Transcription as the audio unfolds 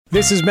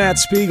This is Matt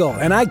Spiegel,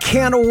 and I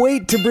can't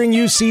wait to bring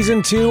you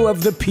Season 2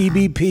 of the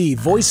PBP,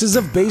 Voices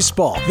of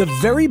Baseball. The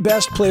very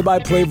best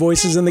play-by-play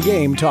voices in the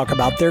game talk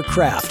about their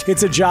craft.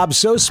 It's a job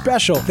so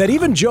special that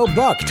even Joe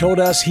Buck told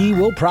us he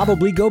will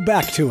probably go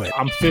back to it.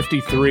 I'm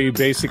 53,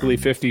 basically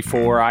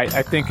 54. I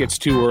think it's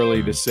too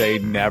early to say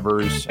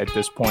nevers at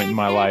this point in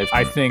my life.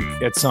 I think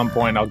at some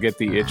point I'll get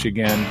the itch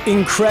again.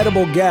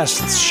 Incredible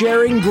guests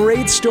sharing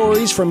great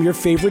stories from your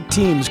favorite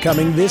teams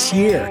coming this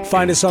year.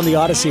 Find us on the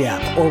Odyssey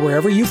app or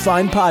wherever you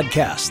find podcasts.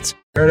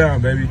 Bear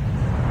down, baby.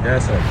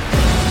 Yes, sir.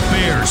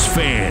 Bears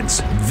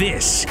fans,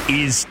 this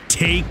is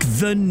Take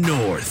the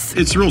North.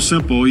 It's real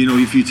simple. You know,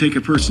 if you take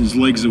a person's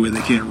legs away, they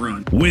can't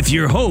run. With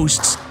your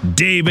hosts,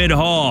 David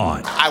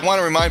Hahn. I want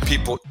to remind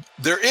people,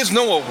 there is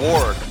no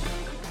award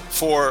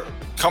for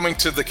coming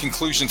to the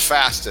conclusion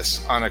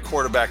fastest on a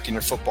quarterback in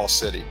your football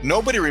city.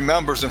 Nobody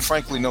remembers, and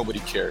frankly, nobody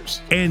cares.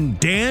 And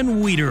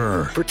Dan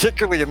Wiederer.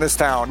 Particularly in this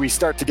town, we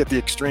start to get the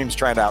extremes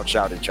trying to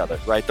outshout each other,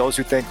 right? Those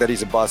who think that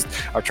he's a bust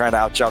are trying to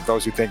outshout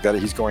those who think that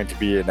he's going to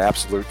be an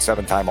absolute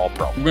 7-time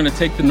All-Pro. We're going to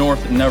take the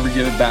North and never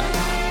give it back.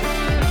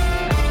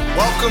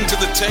 Welcome to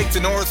the Take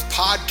the North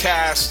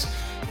podcast.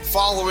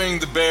 Following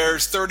the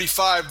Bears'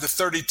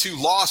 35-32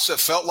 loss that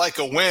felt like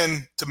a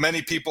win to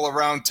many people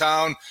around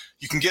town.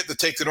 You can get the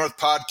Take the North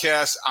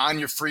podcast on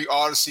your free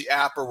Odyssey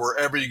app or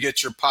wherever you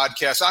get your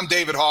podcasts. I'm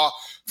David Haw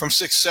from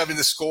 670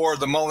 The Score,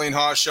 the Mully and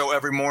Haw Show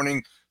every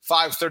morning,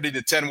 5:30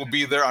 to 10. We'll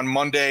be there on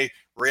Monday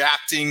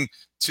reacting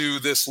to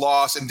this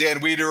loss. And Dan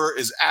Wiederer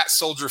is at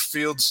Soldier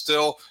Field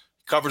still,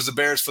 covers the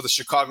Bears for the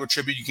Chicago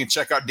Tribune. You can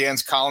check out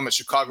Dan's column at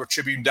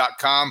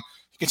chicagotribune.com.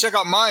 You can check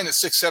out mine at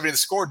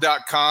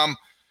 670thescore.com.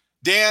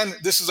 Dan,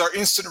 this is our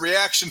instant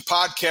reaction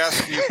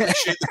podcast. We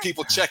appreciate the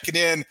people checking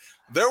in.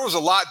 There was a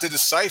lot to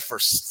decipher.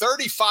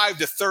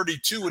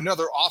 35-32,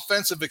 another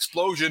offensive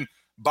explosion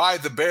by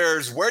the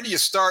Bears. Where do you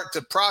start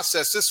to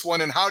process this one,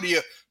 and how do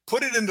you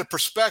put it into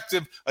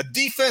perspective? A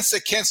defense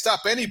that can't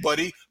stop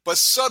anybody, but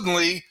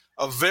suddenly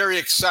a very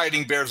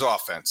exciting Bears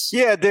offense.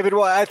 Yeah, David,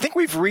 well, I think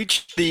we've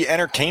reached the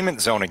entertainment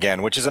zone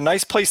again, which is a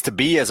nice place to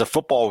be as a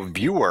football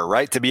viewer,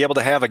 right? To be able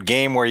to have a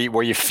game where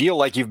you feel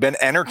like you've been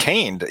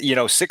entertained,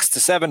 6 to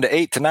 7 to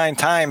 8 to 9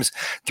 times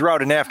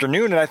throughout an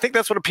afternoon. And I think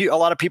that's what a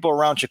lot of people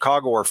around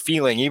Chicago are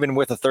feeling, even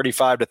with a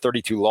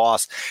 35-32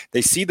 loss.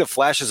 They see the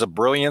flashes of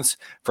brilliance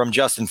from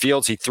Justin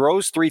Fields. He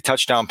throws 3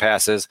 touchdown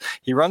passes.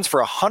 He runs for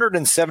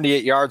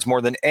 178 yards,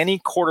 more than any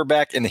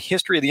quarterback in the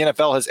history of the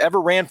NFL has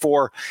ever ran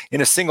for in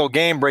a single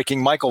game, breaking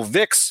Michael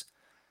Vick's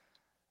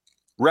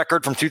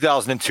record from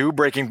 2002,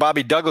 breaking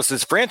Bobby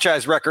Douglas's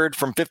franchise record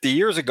from 50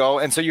 years ago.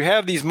 And so you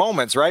have these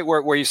moments, right,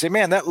 where you say,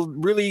 man, that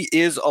really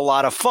is a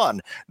lot of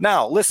fun.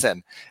 Now,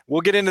 listen, we'll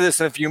get into this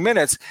in a few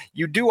minutes.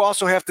 You do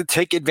also have to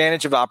take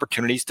advantage of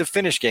opportunities to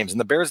finish games. And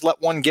the Bears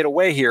let one get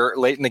away here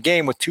late in the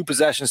game with 2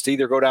 possessions to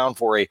either go down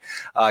for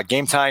a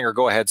game tying or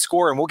go ahead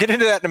score. And we'll get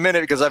into that in a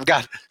minute because I've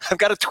got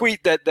a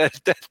tweet that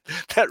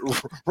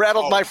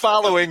rattled my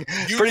following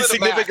pretty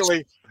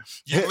significantly.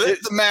 You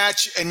lit the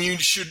match, and you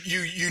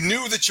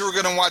knew that you were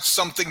going to watch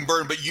something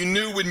burn, but you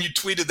knew when you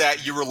tweeted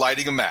that you were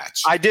lighting a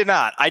match. I did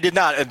not.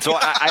 And so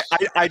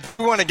I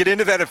do want to get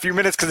into that in a few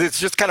minutes because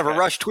it's just kind of a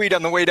rush tweet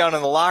on the way down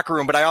in the locker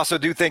room. But I also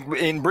do think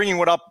in bringing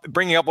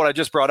up what I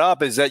just brought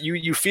up is that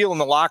you feel in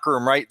the locker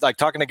room, right? Like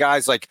talking to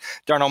guys like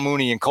Darnell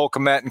Mooney and Cole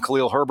Kmet and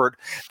Khalil Herbert,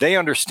 they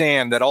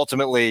understand that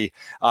ultimately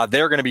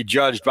they're going to be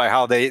judged by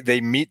how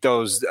they meet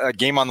those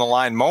game on the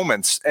line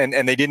moments, and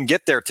they didn't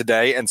get there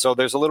today. And so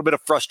there's a little bit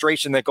of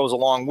frustration that goes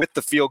along with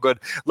the feel good.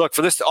 Look,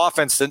 for this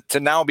offense to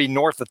now be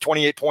north of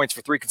 28 points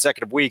for 3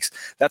 consecutive weeks,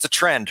 that's a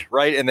trend,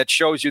 right? And that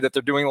shows you that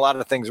they're doing a lot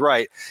of things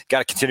right. Got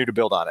to continue to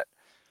build on it.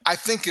 I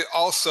think it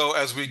also,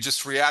 as we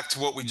just react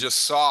to what we just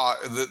saw,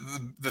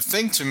 the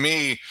thing to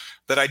me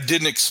that I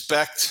didn't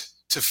expect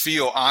to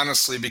feel,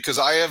 honestly, because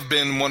I have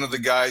been one of the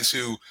guys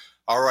who,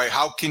 all right,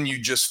 how can you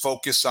just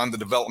focus on the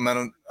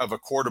development of a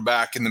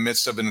quarterback in the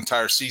midst of an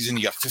entire season?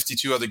 You got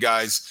 52 other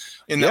guys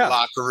in that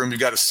locker room. You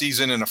got a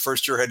season and a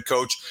first-year head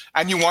coach,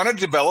 and you want to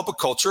develop a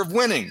culture of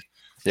winning.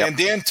 Yep. And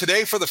Dan,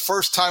 today, for the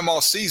first time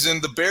all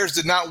season, the Bears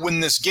did not win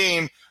this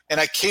game,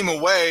 and I came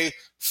away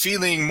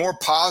feeling more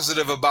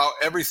positive about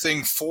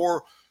everything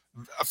for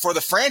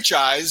the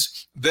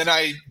franchise than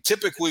I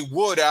typically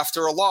would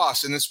after a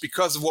loss, and it's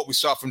because of what we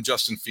saw from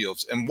Justin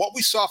Fields. And what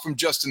we saw from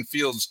Justin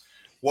Fields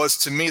was,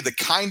 to me, the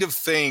kind of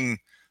thing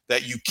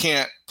that you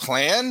can't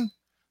plan,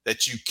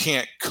 that you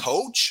can't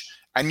coach,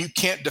 and you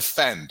can't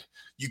defend.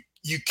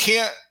 You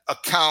can't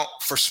account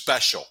for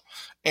special.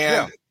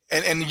 And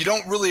you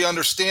don't really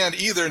understand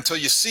either until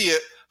you see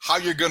it, how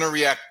you're going to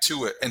react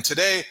to it. And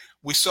today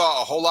we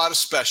saw a whole lot of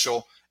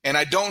special, and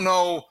I don't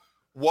know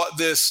what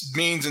this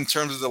means in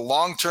terms of the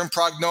long-term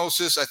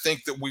prognosis. I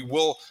think that we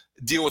will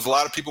deal with a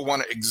lot of people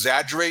want to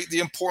exaggerate the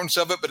importance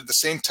of it, but at the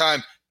same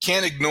time,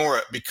 can't ignore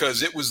it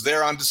because it was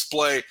there on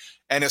display.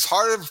 And as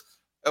hard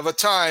of a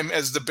time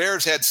as the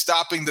Bears had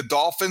stopping the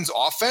Dolphins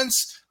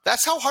offense,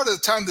 that's how hard of a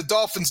time the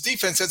Dolphins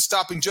defense had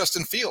stopping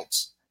Justin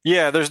Fields.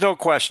 Yeah, there's no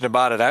question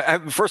about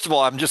it. First of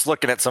all, I'm just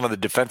looking at some of the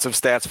defensive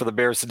stats for the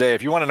Bears today.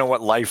 If you want to know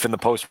what life in the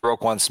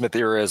post-Roquan Smith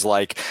era is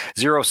like,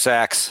 0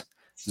 sacks,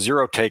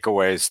 0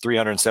 takeaways,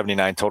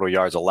 379 total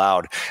yards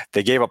allowed.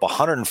 They gave up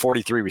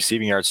 143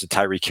 receiving yards to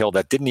Tyreek Hill.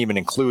 That didn't even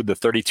include the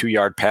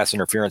 32-yard pass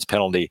interference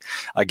penalty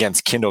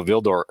against Kindle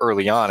Vildor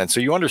early on. And so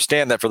you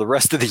understand that for the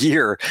rest of the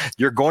year,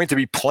 you're going to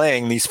be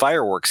playing these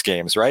fireworks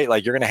games, right?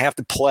 Like you're going to have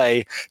to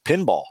play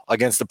pinball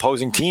against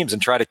opposing teams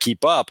and try to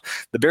keep up.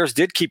 The Bears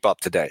did keep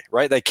up today,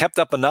 right? They kept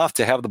up enough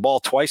to have the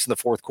ball twice in the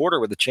fourth quarter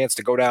with a chance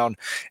to go down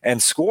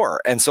and score.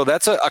 And so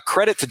that's a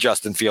credit to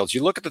Justin Fields.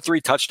 You look at the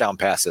 3 touchdown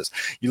passes.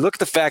 You look at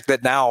the fact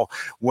that now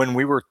when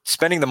we were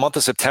spending the month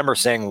of September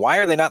saying, why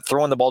are they not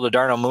throwing the ball to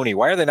Darnell Mooney?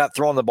 Why are they not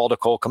throwing the ball to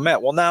Cole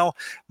Kmet? Well, now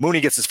Mooney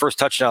gets his first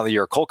touchdown of the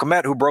year. Cole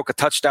Kmet, who broke a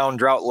touchdown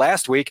drought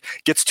last week,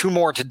 gets 2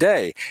 more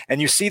today.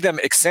 And you see them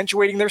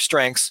accentuating their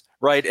strengths,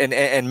 right,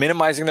 and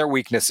minimizing their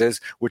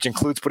weaknesses, which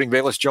includes putting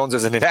Velus Jones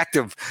as an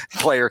inactive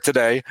player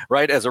today,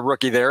 right, as a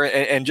rookie there,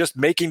 and just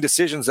making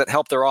decisions that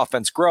help their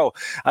offense grow.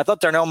 I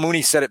thought Darnell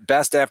Mooney said it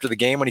best after the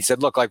game when he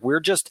said, look, like we're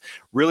just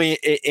really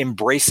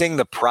embracing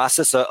the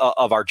process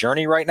of our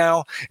journey right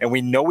now, and we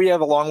know we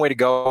have a long way to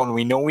go, and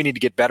we know we need to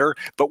get better,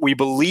 but we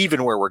believe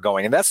in where we're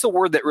going. And that's the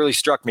word that really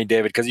struck me,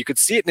 David, because you could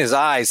see it in his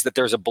eyes that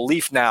there's a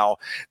belief now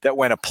that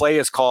when a play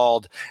is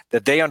called,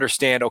 that they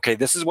understand, okay,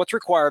 this is what's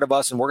required of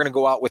us, and we're going to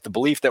go out with the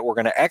belief that we're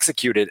going to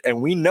execute it.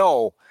 And we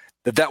know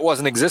that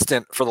wasn't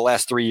existent for the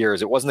last 3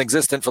 years. It wasn't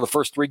existent for the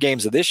first 3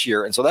 games of this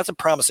year. And so that's a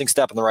promising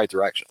step in the right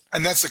direction.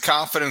 And that's the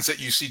confidence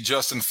that you see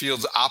Justin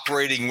Fields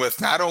operating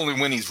with, not only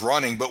when he's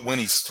running, but when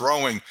he's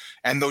throwing.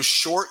 And those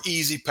short,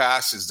 easy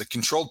passes, the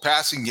controlled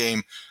passing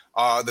game,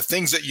 the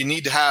things that you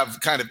need to have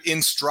kind of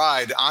in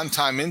stride, on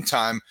time, in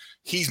time,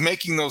 he's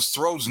making those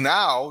throws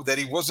now that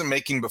he wasn't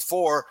making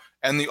before.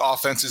 And the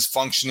offense is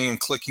functioning and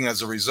clicking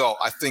as a result.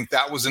 I think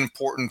that was an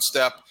important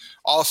step.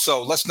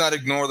 Also, let's not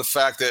ignore the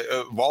fact that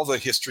of all the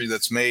history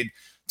that's made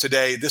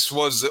today, this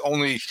was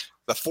only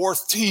the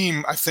 4th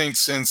team, I think,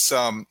 since it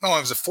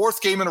was the 4th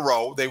game in a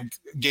row. They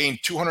gained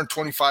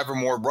 225 or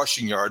more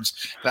rushing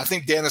yards. And I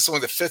think, Dan, that's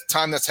only the 5th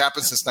time that's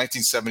happened since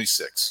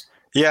 1976.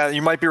 Yeah,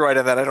 you might be right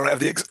on that. I don't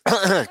have the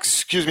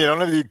excuse me. I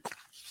don't have the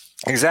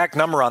exact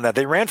number on that.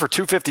 They ran for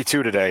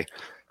 252 today.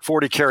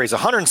 40 carries,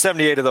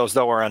 178 of those,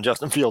 though, are on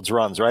Justin Fields'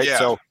 runs, right? Yeah,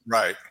 so,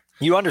 right.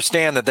 You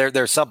understand that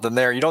there's something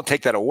there. You don't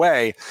take that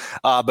away.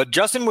 But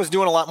Justin was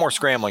doing a lot more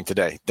scrambling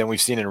today than we've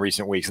seen in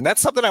recent weeks. And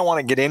that's something I want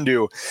to get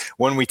into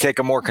when we take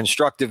a more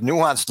constructive,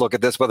 nuanced look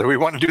at this. Whether we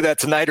want to do that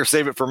tonight or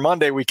save it for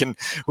Monday, we can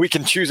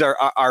choose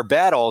our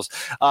battles.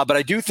 But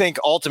I do think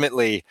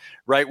ultimately,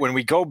 right, when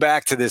we go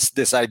back to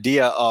this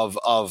idea of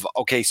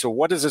okay, so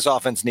what does this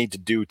offense need to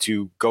do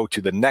to go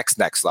to the next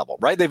level,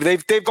 right?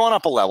 They've gone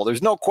up a level.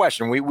 There's no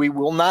question. We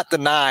will not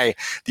deny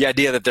the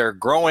idea that they're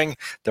growing,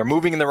 they're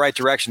moving in the right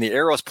direction. The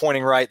arrow's pointing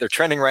right, they're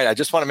trending right. I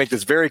just want to make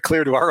this very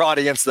clear to our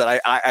audience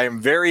that I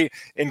am very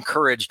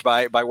encouraged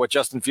by what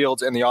Justin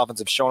Fields and the offense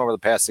have shown over the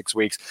past 6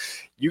 weeks.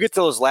 You get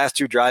to those last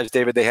 2 drives,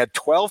 David, they had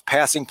 12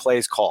 passing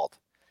plays called,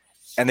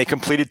 and they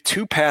completed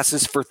 2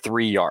 passes for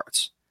 3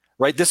 yards.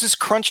 Right? This is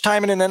crunch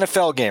time in an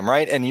NFL game,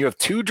 right? And you have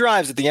 2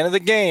 drives at the end of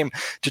the game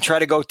to try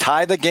to go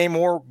tie the game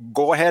or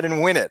go ahead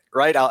and win it,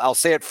 right? I'll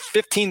say it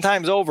 15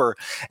 times over,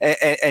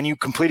 and you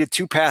completed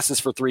 2 passes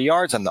for 3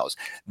 yards on those.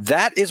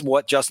 That is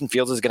what Justin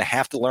Fields is going to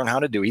have to learn how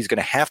to do. He's going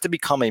to have to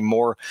become a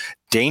more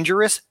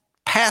dangerous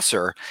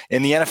passer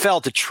in the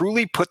NFL to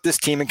truly put this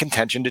team in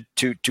contention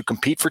to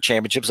compete for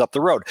championships up the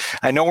road.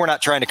 I know we're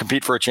not trying to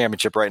compete for a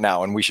championship right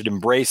now, and we should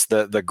embrace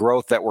the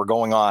growth that we're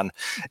going on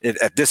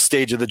at this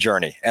stage of the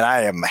journey. And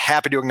I am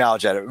happy to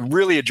acknowledge that.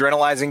 Really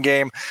adrenalizing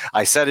game.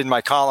 I said in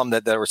my column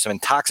that there were some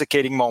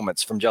intoxicating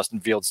moments from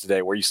Justin Fields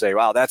today where you say,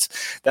 wow, that's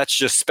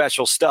just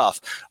special stuff.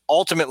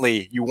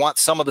 Ultimately, you want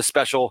some of the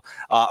special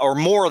or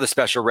more of the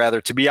special rather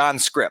to be on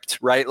script,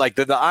 right? Like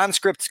the on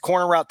script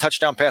corner route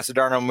touchdown pass to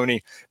Darnell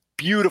Mooney,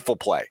 beautiful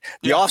play.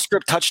 The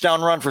off-script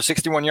touchdown run for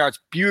 61 yards,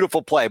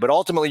 beautiful play. But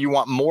ultimately, you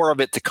want more of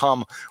it to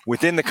come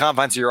within the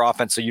confines of your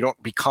offense so you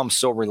don't become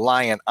so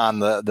reliant on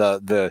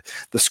the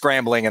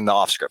scrambling and the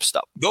off-script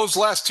stuff. Those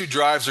last 2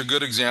 drives are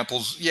good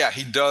examples. Yeah,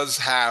 he does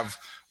have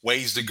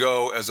ways to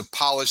go as a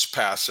polished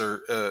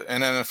passer,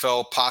 an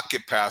NFL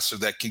pocket passer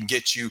that can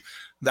get you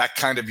that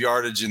kind of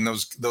yardage in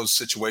those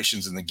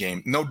situations in the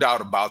game. No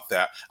doubt about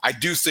that. I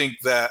do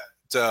think that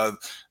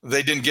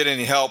they didn't get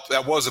any help.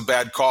 That was a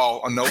bad call,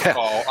 a no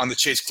call on the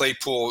Chase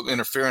Claypool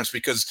interference,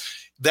 because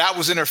that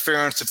was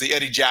interference if the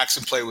Eddie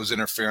Jackson play was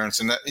interference.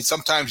 And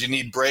sometimes you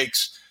need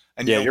breaks.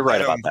 And yeah, you're right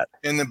about that.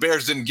 And the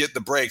Bears didn't get the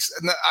breaks.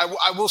 And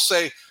I will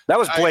say that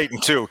was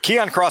blatant too.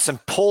 Keon Crossan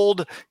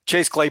pulled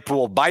Chase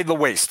Claypool by the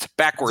waist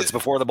backwards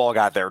before the ball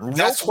got there.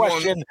 No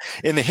question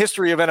in the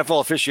history of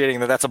NFL officiating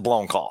that's a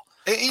blown call.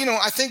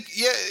 I think,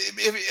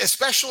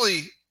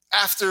 especially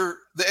after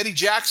the Eddie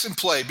Jackson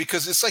play,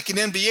 because it's like an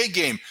NBA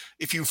game.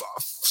 If you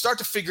start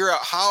to figure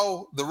out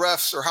how the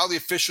refs or how the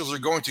officials are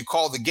going to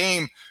call the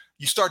game,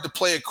 you start to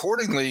play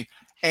accordingly.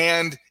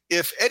 And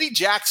if Eddie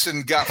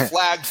Jackson got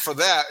flagged for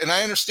that, and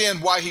I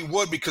understand why he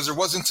would, because there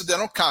was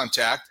incidental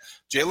contact,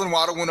 Jalen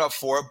Waddle went up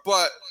for it.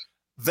 But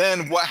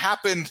then what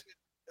happened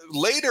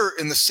later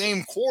in the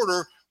same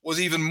quarter was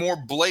even more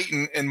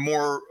blatant and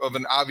more of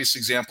an obvious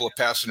example of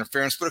pass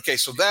interference. But okay,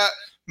 so that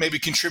maybe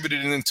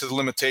contributed into the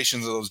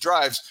limitations of those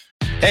drives.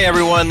 Hey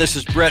everyone, this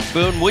is Brett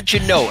Boone. Would you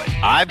know it?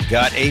 I've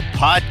got a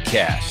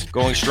podcast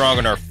going strong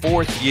in our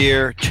 4th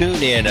year.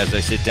 Tune in as I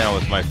sit down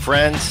with my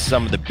friends,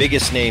 some of the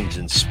biggest names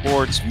in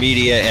sports,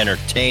 media,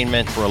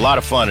 entertainment, for a lot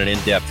of fun and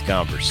in-depth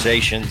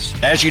conversations.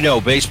 As you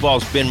know,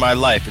 baseball's been my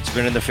life. It's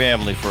been in the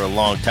family for a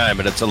long time,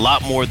 but it's a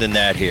lot more than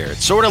that here.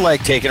 It's sort of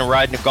like taking a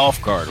ride in a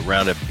golf cart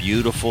around a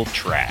beautiful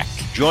track.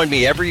 Join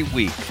me every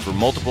week for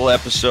multiple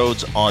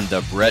episodes on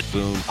the Brett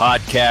Boone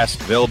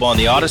Podcast, available on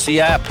the Odyssey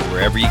app or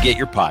wherever you get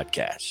your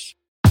podcasts.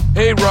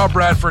 Hey, Rob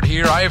Bradford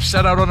here. I have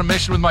set out on a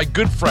mission with my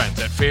good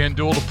friends at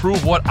FanDuel to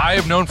prove what I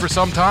have known for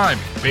some time.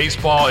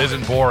 Baseball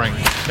isn't boring.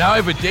 Now I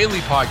have a daily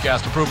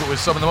podcast to prove it with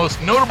some of the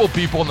most notable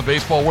people in the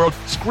baseball world,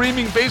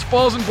 screaming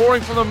baseball isn't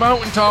boring from the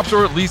mountaintops,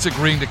 or at least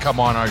agreeing to come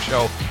on our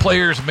show.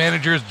 Players,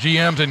 managers,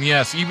 GMs, and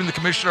yes, even the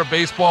commissioner of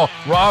baseball,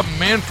 Rob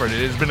Manfred.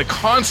 It has been a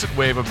constant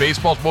wave of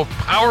baseball's most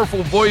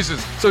powerful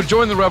voices. So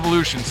join the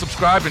revolution.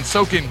 Subscribe and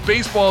soak in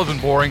Baseball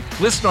Isn't Boring.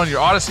 Listen on your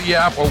Odyssey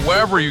app or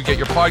wherever you get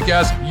your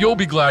podcast. You'll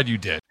be glad you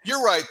did.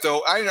 You're right,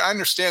 though. I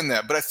understand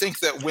that. But I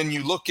think that when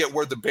you look at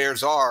where the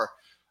Bears are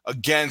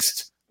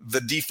against the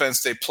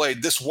defense they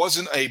played, this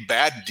wasn't a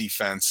bad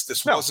defense.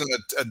 This wasn't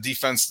a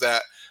defense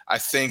that I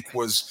think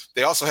was –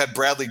 they also had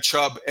Bradley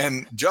Chubb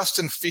and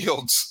Justin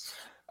Fields.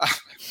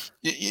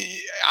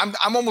 I'm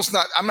almost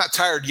not – I'm not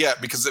tired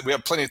yet because we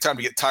have plenty of time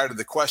to get tired of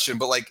the question.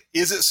 But, like,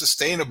 is it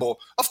sustainable?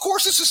 Of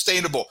course it's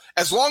sustainable.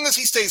 As long as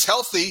he stays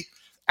healthy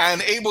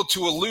and able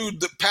to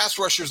elude the pass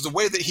rushers the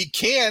way that he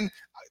can,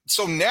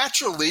 so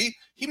naturally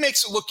 – he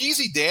makes it look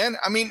easy, Dan.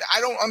 I mean, I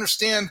don't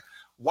understand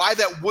why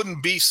that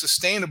wouldn't be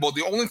sustainable.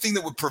 The only thing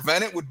that would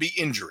prevent it would be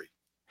injury.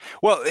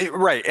 Well,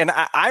 right. And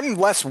I'm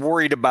less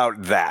worried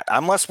about that.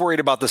 I'm less worried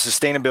about the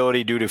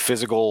sustainability due to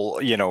physical,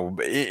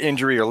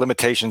 injury or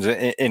limitations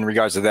in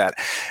regards to that.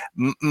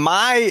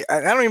 I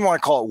don't even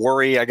want to call it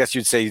worry. I guess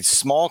you'd say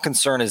small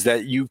concern is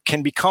that you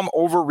can become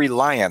over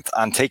reliant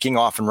on taking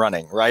off and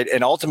running, right?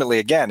 And ultimately,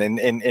 again,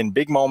 in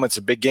big moments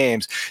of big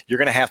games, you're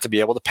going to have to be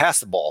able to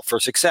pass the ball for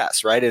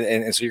success, right?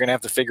 And so you're going to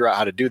have to figure out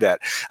how to do that.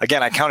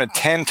 Again, I counted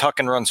 10 tuck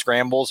and run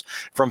scrambles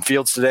from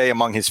Fields today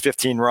among his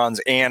 15 runs,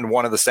 and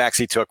one of the sacks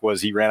he took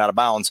was he ran out of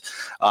bounds.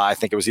 I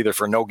think it was either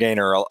for no gain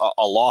or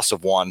a loss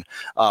of one,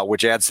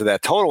 which adds to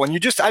that total. And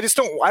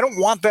I don't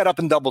want that up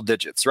in double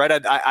digits,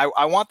 right?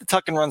 I want the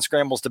tuck and run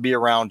scrambles to be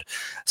around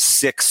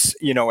 6,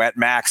 at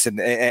max,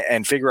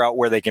 and figure out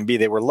where they can be.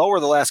 They were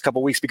lower the last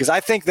couple of weeks because I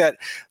think that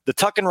the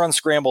tuck and run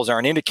scrambles are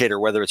an indicator,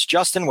 whether it's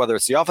Justin, whether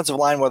it's the offensive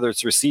line, whether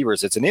it's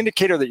receivers, it's an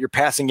indicator that your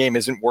passing game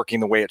isn't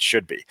working the way it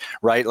should be,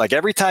 right? Like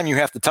every time you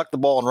have to tuck the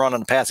ball and run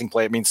on a passing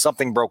play, it means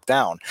something broke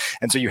down.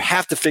 And so you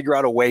have to figure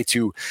out a way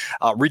to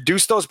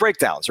reduce those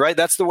breakdowns, right?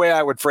 That's the way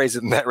I would phrase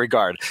it in that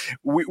regard.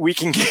 We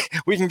can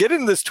get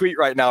into this tweet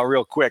right now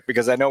real quick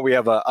because I know we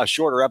have a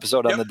shorter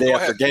episode on the day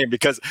after game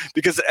because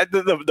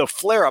the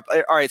flare up.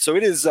 All right, so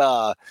it is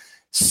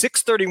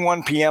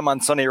 6:31 p.m. on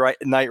Sunday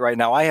night right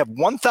now. I have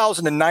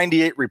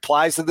 1,098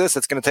 replies to this.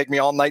 It's going to take me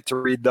all night to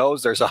read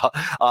those. There's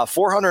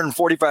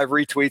 445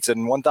 retweets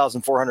and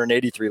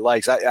 1,483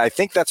 likes. I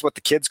think that's what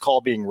the kids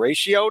call being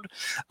ratioed,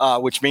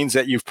 which means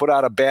that you've put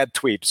out a bad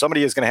tweet.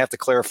 Somebody is going to have to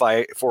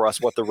clarify for us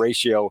what the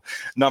ratio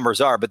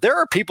numbers are. But there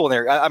are people in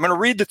there. I'm going to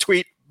read the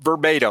tweet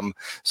verbatim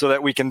so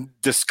that we can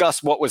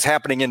discuss what was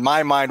happening in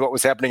my mind, what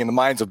was happening in the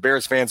minds of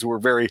Bears fans who were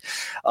very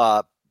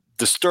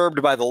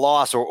disturbed by the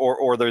loss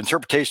or the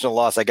interpretation of the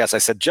loss. I guess I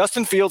said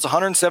Justin Fields,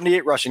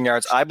 178 rushing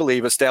yards, I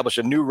believe, established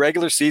a new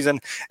regular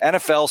season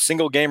NFL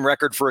single game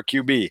record for a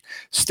QB.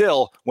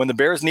 Still, when the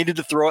Bears needed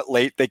to throw it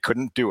late, they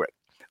couldn't do it.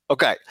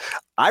 Okay.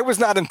 I was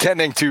not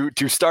intending to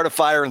start a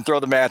fire and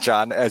throw the match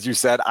on, as you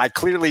said. I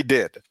clearly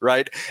did,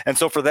 right? And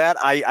so for that,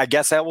 I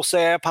guess I will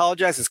say I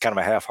apologize. It's kind of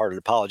a half-hearted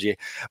apology,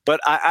 but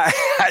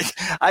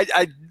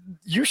I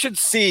you should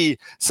see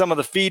some of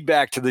the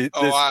feedback to this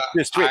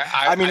tweet.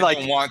 I mean, I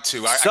don't want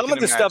to. Some of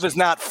the stuff is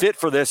not fit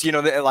for this.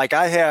 Like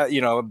I have,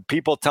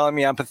 people telling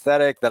me I'm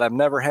pathetic, that I'm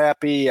never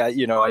happy.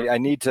 I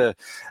need to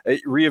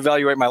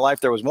reevaluate my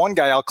life. There was one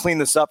guy, I'll clean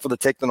this up for the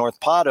Take the North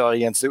pod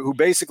audience, who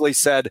basically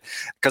said,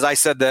 because I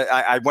said that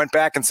I went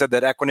back and said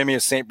that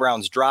Equanimeous St.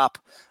 Brown's drop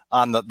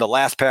on the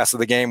last pass of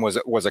the game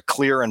was a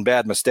clear and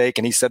bad mistake.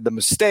 And he said the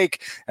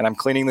mistake, and I'm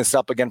cleaning this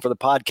up again for the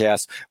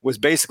podcast, was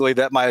basically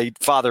that my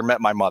father met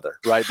my mother,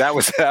 right? That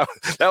was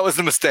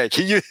the mistake.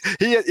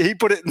 He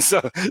put it in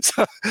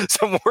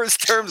some worse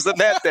terms than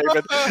that,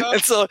 David.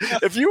 And so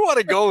if you want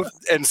to go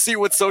and see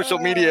what social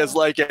media is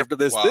like after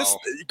this,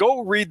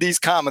 go read these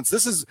comments.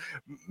 This is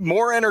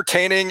more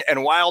entertaining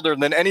and wilder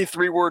than any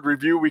 3-word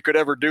review we could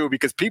ever do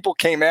because people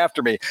came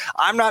after me.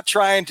 I'm not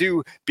trying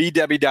to be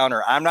Debbie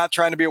Downer. I'm not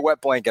trying to be a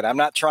wet blanket. I'm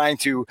not trying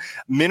to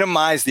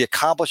minimize the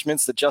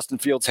accomplishments that Justin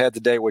Fields had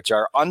today, which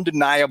are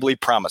undeniably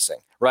promising,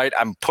 right?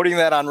 I'm putting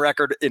that on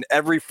record in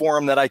every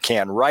forum that I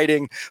can,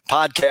 writing,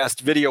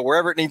 podcast, video,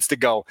 wherever it needs to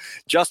go.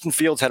 Justin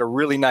Fields had a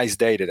really nice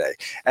day today.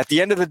 At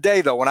the end of the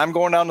day, though, when I'm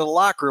going down to the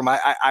locker room,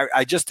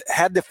 I just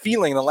had the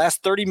feeling in the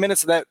last 30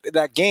 minutes of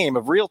that game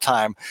of real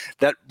time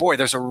that, boy,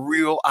 there's a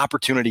real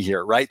opportunity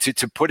here, right?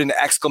 To put an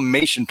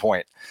exclamation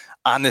point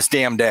on this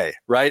damn day,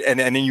 right? And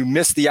then you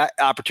miss the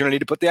opportunity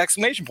to put the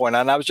exclamation point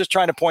on. I was just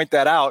trying to point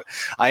that out.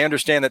 I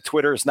understand that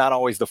Twitter is not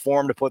always the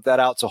forum to put that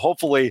out. So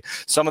hopefully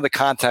some of the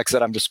context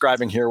that I'm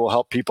describing here will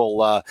help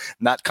people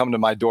not come to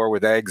my door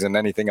with eggs and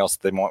anything else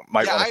that they might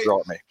want to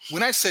throw at me.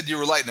 When I said you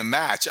were lighting a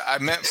match, I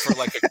meant for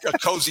like a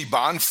cozy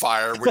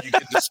bonfire where you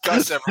could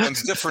discuss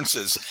everyone's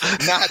differences,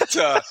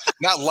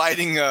 not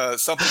lighting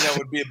something that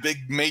would be a big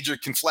major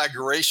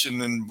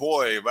conflagration. And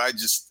boy,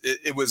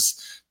 it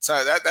was...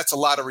 So that's a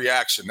lot of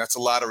reaction. That's a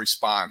lot of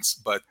response.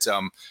 But,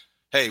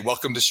 hey,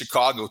 welcome to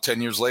Chicago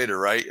 10 years later,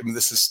 right? I mean,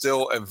 this is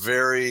still a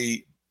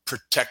very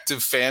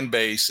protective fan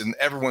base, and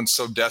everyone's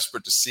so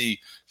desperate to see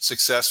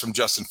success from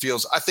Justin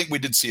Fields. I think we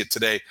did see it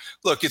today.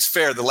 Look, it's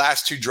fair. The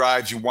last 2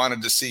 drives, you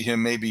wanted to see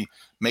him maybe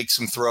make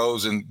some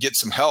throws and get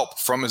some help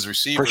from his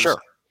receivers. For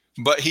sure.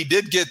 But he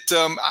did get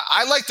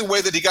I like the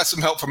way that he got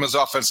some help from his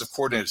offensive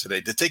coordinator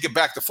today. To take it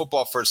back to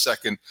football for a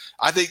second,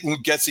 I think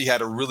Luke Getsy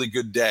had a really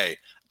good day.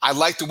 I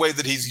like the way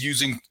that he's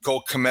using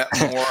Cole Kmet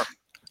more.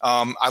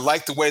 I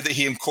like the way that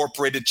he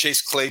incorporated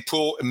Chase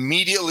Claypool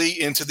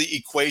immediately into the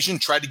equation,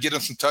 tried to get him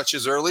some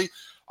touches early.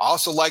 I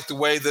also like the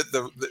way that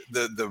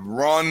the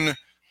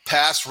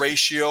run-pass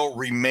ratio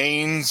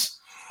remains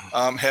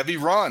heavy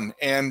run.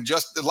 And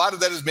just a lot of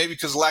that is maybe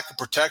because of lack of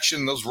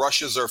protection. Those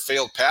rushes are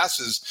failed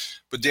passes.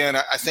 But, Dan,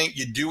 I think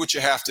you do what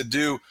you have to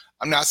do.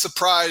 I'm not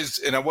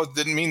surprised, and I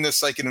didn't mean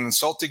this like in an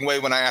insulting way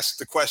when I asked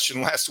the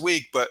question last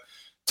week, but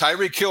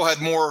Tyreek Hill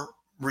had more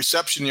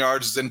reception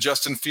yards than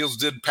Justin Fields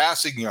did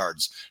passing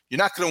yards. You're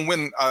not going to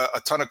win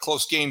a ton of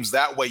close games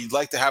that way. You'd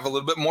like to have a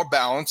little bit more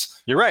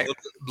balance. You're right.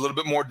 A little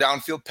bit more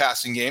downfield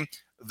passing game.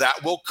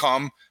 That will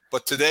come.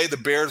 But today the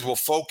Bears will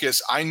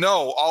focus. I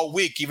know all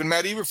week, even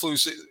Matt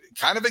Eberflus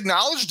kind of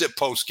acknowledged it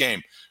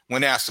post-game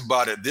when asked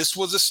about it. This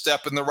was a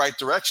step in the right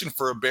direction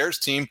for a Bears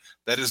team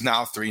that is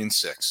now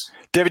 3-6.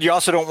 David, you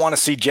also don't want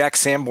to see Jack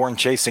Sanborn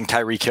chasing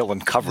Tyreek Hill in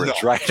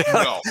coverage, right?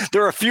 No.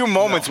 There are a few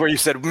moments where you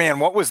said, man,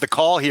 what was the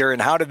call here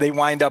and how did they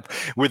wind up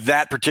with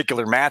that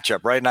particular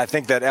matchup, right? And I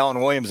think that Alan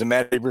Williams and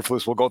Matt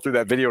Eberflus will go through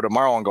that video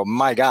tomorrow and go,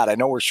 my God, I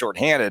know we're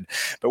shorthanded,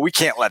 but we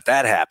can't let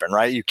that happen,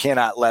 right? You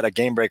cannot let a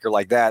game breaker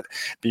like that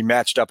be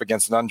matched up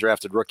against an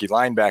undrafted rookie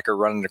linebacker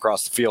running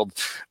across the field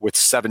with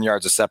 7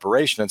 yards of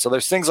separation. And so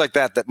there's things like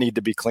that need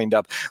to be cleaned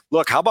up.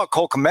 Look, how about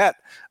Cole Kmet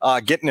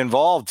getting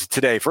involved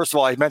today? First of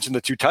all, I mentioned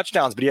the 2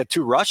 touchdowns, but he had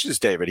 2 rushes,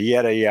 David. He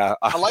had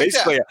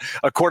basically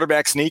a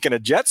quarterback sneak and a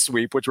jet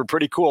sweep, which were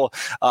pretty cool.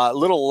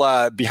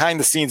 Little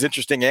behind-the-scenes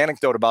interesting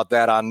anecdote about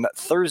that. On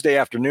Thursday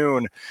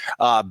afternoon,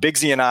 Brad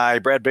Biggs and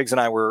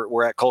I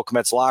were at Cole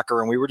Kmet's locker,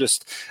 and we were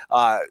just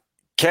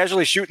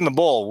casually shooting the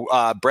bull.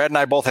 Brad and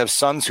I both have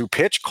sons who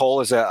pitch.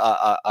 Cole is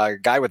a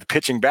guy with a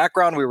pitching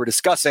background. We were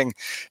discussing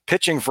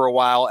pitching for a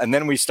while, and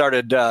then we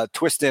started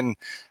twisting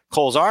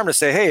Cole's arm to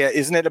say, hey,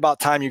 isn't it about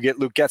time you get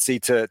Luke Getsy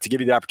to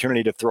give you the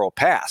opportunity to throw a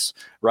pass,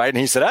 right? And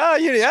he said,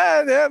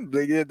 yeah,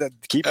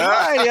 keep in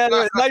mind,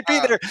 it might be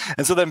there.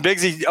 And so then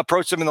Biggsy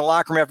approached him in the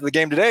locker room after the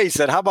game today. He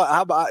said, how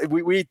about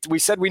we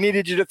said we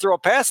needed you to throw a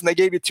pass, and they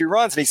gave you 2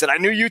 runs. And he said, I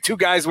knew you 2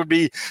 guys would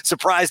be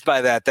surprised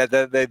by that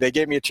they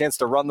gave me a chance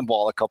to run the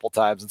ball a couple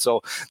times. And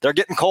so they're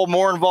getting Cole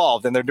more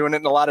involved, and they're doing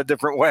it in a lot of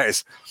different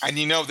ways. And,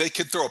 they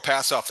could throw a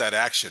pass off that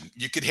action.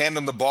 You could hand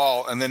him the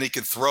ball, and then he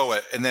could throw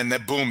it, and then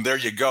boom, there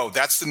you go.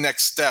 That's the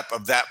next step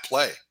of that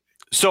play.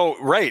 So,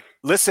 right.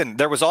 Listen,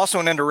 there was also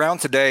an end around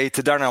today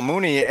to Darnell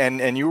Mooney,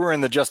 and you were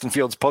in the Justin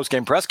Fields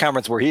postgame press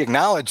conference where he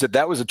acknowledged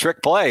that was a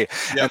trick play.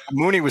 Yep. And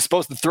Mooney was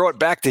supposed to throw it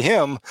back to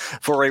him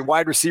for a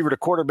wide receiver to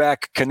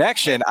quarterback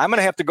connection. I'm going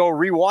to have to go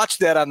rewatch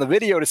that on the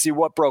video to see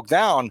what broke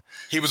down.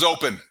 He was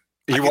open.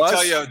 I can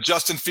tell you,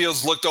 Justin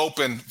Fields looked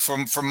open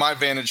from my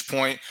vantage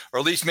point, or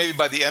at least maybe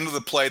by the end of the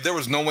play, there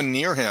was no one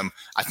near him.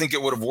 I think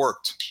it would have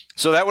worked.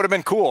 So that would have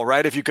been cool,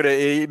 right? If you could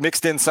have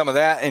mixed in some of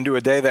that into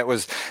a day that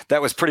was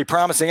pretty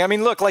promising. I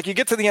mean, look, like you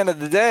get to the end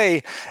of the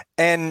day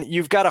and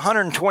you've got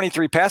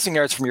 123 passing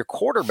yards from your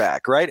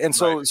quarterback, right? And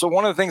so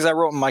one of the things I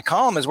wrote in my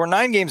column is we're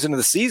 9 games into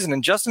the season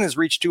and Justin has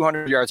reached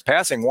 200 yards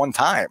passing 1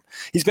 time.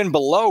 He's been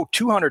below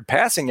 200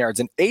 passing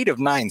yards in 8 of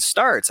 9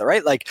 starts, all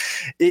right? Like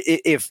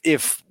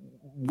if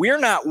we're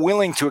not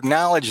willing to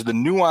acknowledge the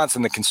nuance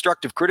and the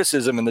constructive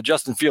criticism in the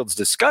Justin Fields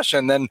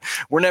discussion, then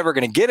we're never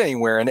going to get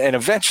anywhere. And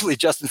eventually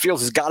Justin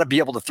Fields has got to be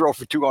able to throw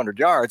for 200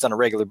 yards on a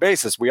regular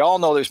basis. We all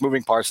know there's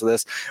moving parts of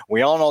this.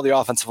 We all know the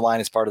offensive line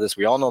is part of this.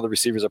 We all know the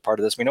receivers are part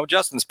of this. We know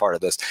Justin's part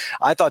of this.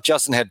 I thought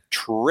Justin had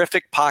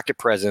terrific pocket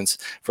presence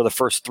for the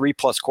first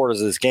 3+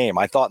 quarters of this game.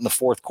 I thought in the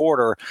fourth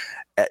quarter,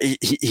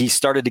 he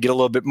started to get a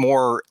little bit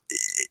more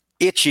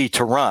itchy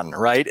to run,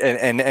 right?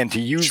 And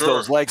to use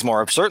those legs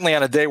more. Certainly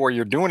on a day where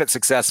you're doing it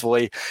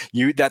successfully,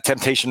 that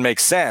temptation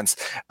makes sense,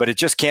 but it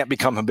just can't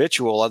become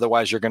habitual.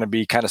 Otherwise, you're going to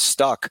be kind of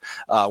stuck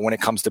when it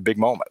comes to big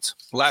moments.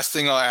 Last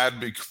thing I'll add,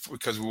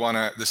 because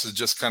this is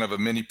just kind of a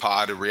mini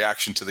pod, a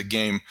reaction to the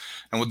game,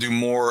 and we'll do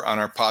more on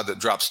our pod that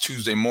drops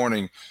Tuesday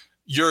morning.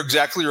 You're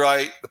exactly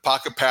right. The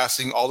pocket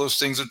passing, all those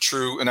things are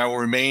true. And I will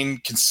remain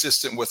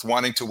consistent with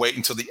wanting to wait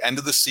until the end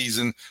of the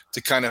season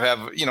to kind of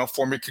have,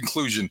 form a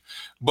conclusion.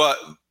 But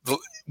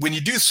when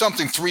you do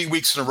something 3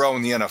 weeks in a row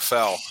in the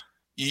NFL,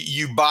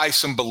 you buy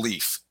some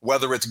belief,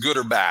 whether it's good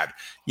or bad.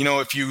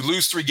 If you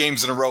lose 3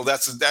 games in a row,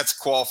 that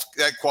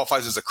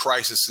qualifies as a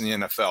crisis in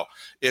the NFL.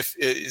 If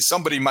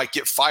somebody might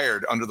get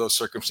fired under those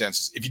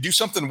circumstances. If you do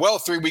something well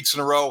 3 weeks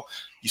in a row,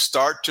 you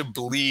start to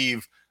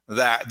believe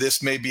that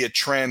this may be a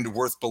trend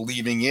worth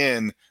believing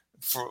in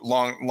for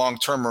long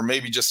term, or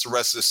maybe just the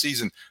rest of the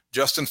season.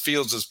 Justin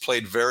Fields has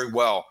played very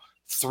well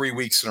 3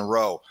 weeks in a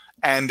row.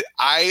 And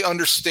I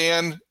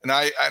understand, and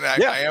I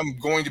am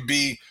going to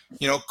be,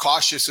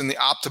 cautious in the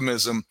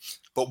optimism.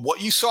 But what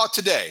you saw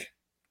today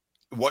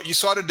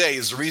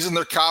is the reason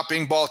they're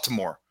copying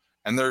Baltimore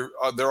and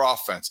their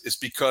offense is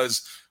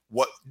because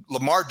what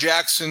Lamar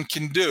Jackson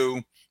can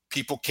do,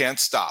 people can't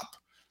stop.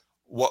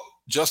 What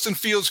Justin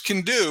Fields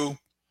can do,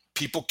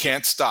 people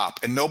can't stop.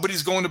 And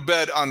nobody's going to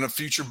bed on the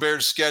future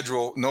Bears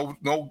schedule.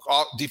 No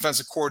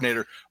defensive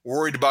coordinator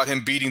worried about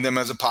him beating them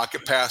as a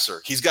pocket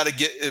passer. He's got to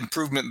get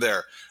improvement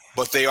there.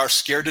 But they are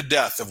scared to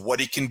death of what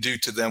he can do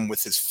to them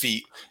with his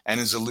feet and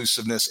his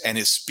elusiveness and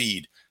his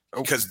speed.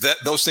 Because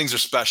those things are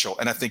special,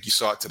 and I think you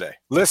saw it today.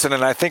 Listen,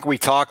 and I think we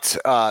talked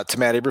to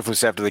Matt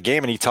Eberflus after the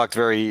game, and he talked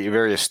very,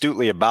 very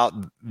astutely about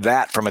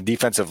that from a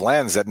defensive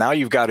lens, that now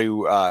you've got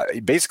to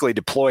basically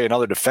deploy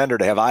another defender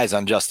to have eyes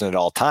on Justin at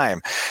all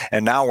time.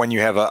 And now when you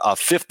have a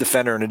fifth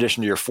defender in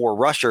addition to your 4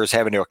 rushers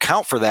having to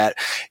account for that,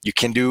 you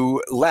can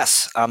do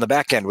less on the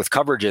back end with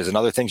coverages and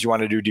other things you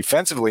want to do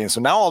defensively. And so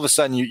now all of a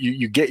sudden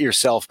you get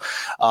yourself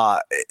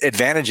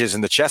advantages in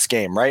the chess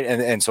game, right?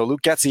 And so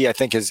Luke Getsy, I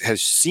think,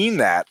 has seen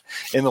that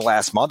in the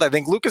last month. I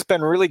think Luke has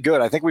been really good.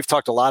 I think we've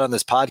talked a lot on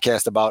this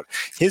podcast about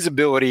his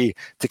ability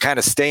to kind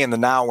of stay in the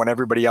now when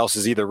everybody else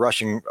is either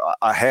rushing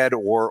ahead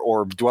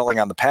or dwelling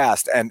on the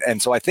past. And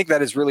so I think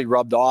that has really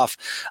rubbed off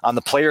on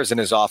the players in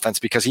his offense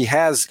because he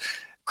has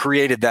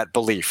created that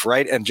belief,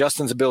 right? And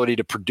Justin's ability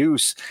to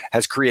produce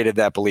has created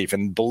that belief.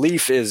 And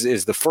belief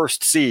is the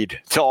first seed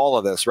to all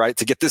of this, right?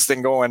 To get this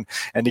thing going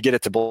and to get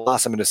it to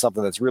blossom into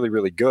something that's really,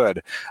 really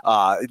good.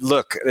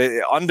 Look,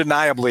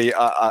 undeniably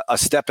a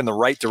step in the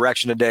right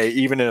direction today,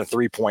 even in a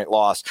 3-point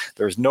loss.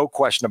 There's no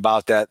question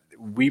about that.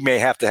 We may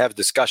have to have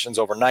discussions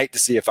overnight to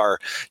see if our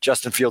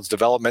Justin Fields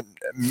development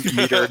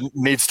meter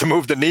needs to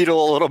move the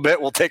needle a little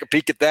bit. We'll take a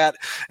peek at that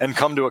and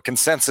come to a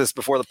consensus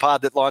before the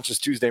pod that launches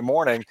Tuesday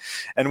morning,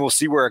 and we'll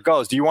see where it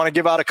goes. Do you want to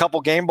give out a couple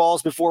game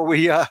balls before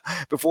we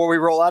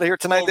roll out of here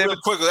tonight, David?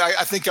 Really quickly,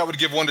 I think I would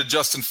give one to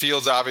Justin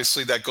Fields.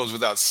 Obviously, that goes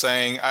without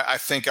saying. I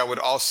think I would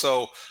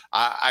also,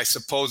 I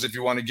suppose if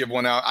you want to give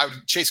one out,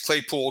 Chase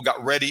Claypool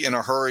got ready in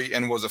a hurry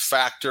and was a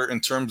factor in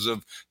terms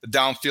of the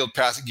downfield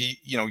passing.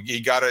 He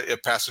got a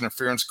pass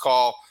interference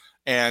call,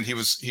 and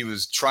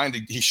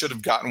he should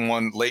have gotten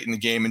one late in the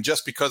game. And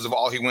just because of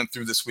all he went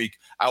through this week,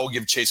 I will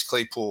give Chase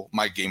Claypool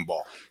my game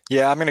ball.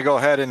 Yeah, I'm going to go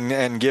ahead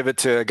and give it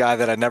to a guy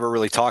that I never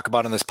really talk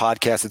about in this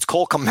podcast. It's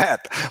Cole Kmet,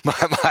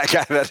 my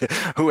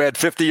guy who had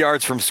 50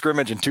 yards from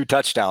scrimmage and 2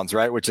 touchdowns,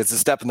 right? Which is a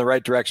step in the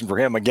right direction for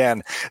him.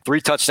 Again,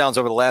 3 touchdowns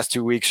over the last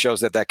 2 weeks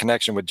shows that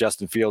connection with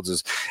Justin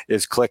Fields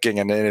is clicking,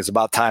 and it is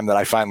about time that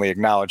I finally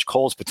acknowledge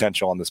Cole's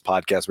potential on this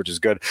podcast, which is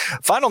good.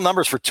 Final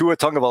numbers for Tua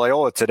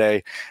Tagovailoa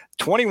today: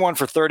 21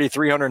 for 30,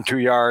 302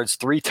 yards,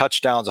 3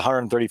 touchdowns,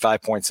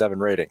 135.7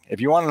 rating. If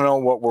you want to know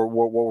what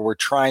we're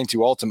trying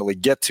to ultimately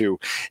get to,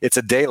 it's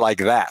a day like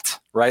that,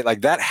 right?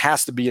 Like that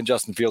has to be in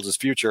Justin Fields'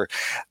 future.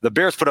 The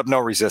Bears put up no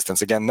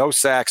resistance. Again, no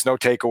sacks, no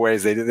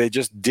takeaways. They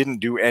just didn't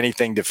do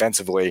anything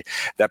defensively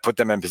that put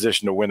them in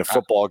position to win a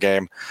football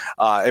game.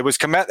 It was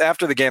Kmet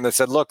after the game that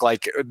said, look,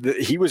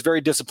 he was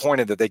very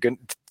disappointed that they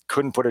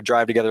couldn't put a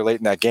drive together late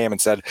in that game,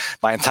 and said,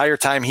 my entire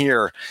time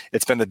here,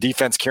 it's been the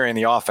defense carrying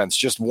the offense.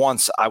 Just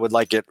once, I would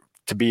like it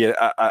to be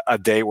a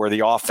day where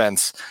the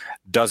offense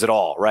does it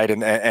all, right?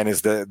 And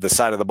is the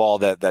side of the ball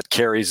that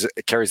carries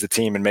the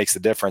team and makes the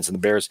difference. And the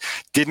Bears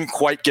didn't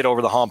quite get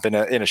over the hump in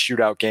a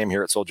shootout game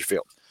here at Soldier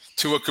Field.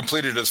 Tua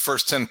completed his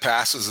first 10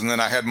 passes, and then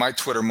I had my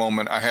Twitter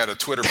moment. I had a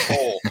Twitter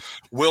poll.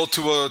 Will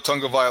Tua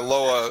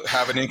Tagovailoa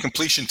have an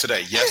incompletion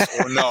today? Yes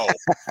or no?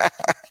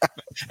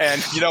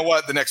 And you know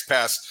what? The next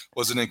pass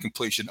was an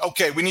incompletion.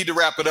 Okay, we need to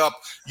wrap it up.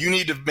 You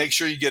need to make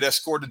sure you get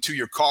escorted to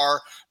your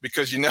car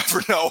because you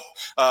never know.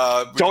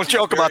 Don't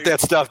joke about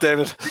that stuff,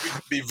 David.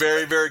 Be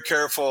very, very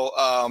careful.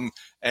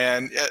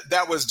 And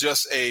that was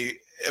just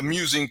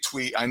amusing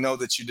tweet. I know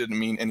that you didn't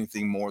mean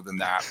anything more than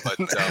that, but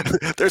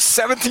there's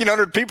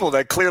 1,700 people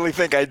that clearly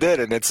think I did,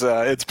 and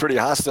it's pretty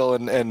hostile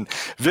and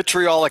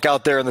vitriolic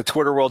out there in the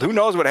Twitter world. Who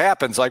knows what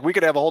happens? Like, we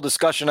could have a whole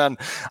discussion on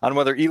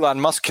whether Elon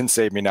Musk can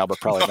save me now, but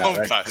probably not.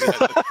 Right?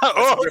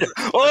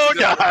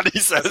 God, he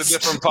says it's a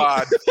different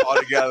pod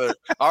altogether.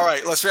 All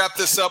right, let's wrap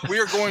this up. We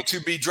are going to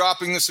be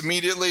dropping this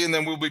immediately, and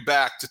then we'll be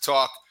back to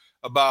talk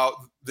about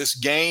this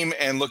game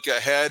and look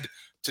ahead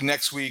to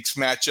next week's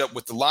matchup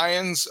with the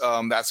Lions.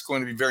 That's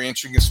going to be very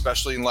interesting,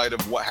 especially in light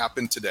of what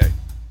happened today.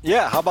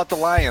 Yeah, how about the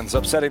Lions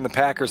upsetting the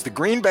Packers? The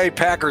Green Bay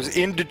Packers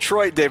in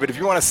Detroit, David, if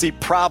you want to see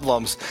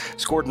problems,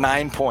 scored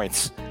 9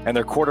 points. And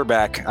their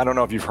quarterback, I don't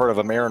know if you've heard of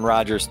him, Aaron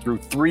Rodgers, threw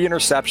 3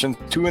 interceptions,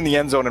 2 in the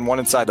end zone and 1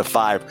 inside the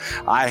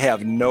 5. I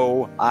have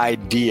no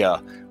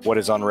idea what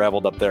is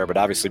unraveled up there, but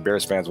obviously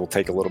Bears fans will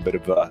take a little bit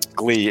of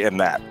glee in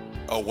that.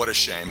 Oh, what a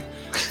shame.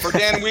 For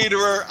Dan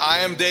Wiederer, I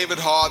am David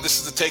Haw. This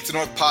is the Take the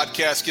North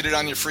podcast. Get it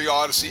on your free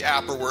Odyssey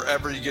app or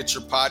wherever you get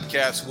your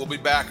podcasts. We'll be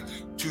back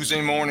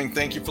Tuesday morning.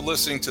 Thank you for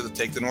listening to the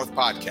Take the North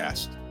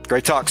podcast.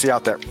 Great talk. See you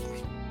out there.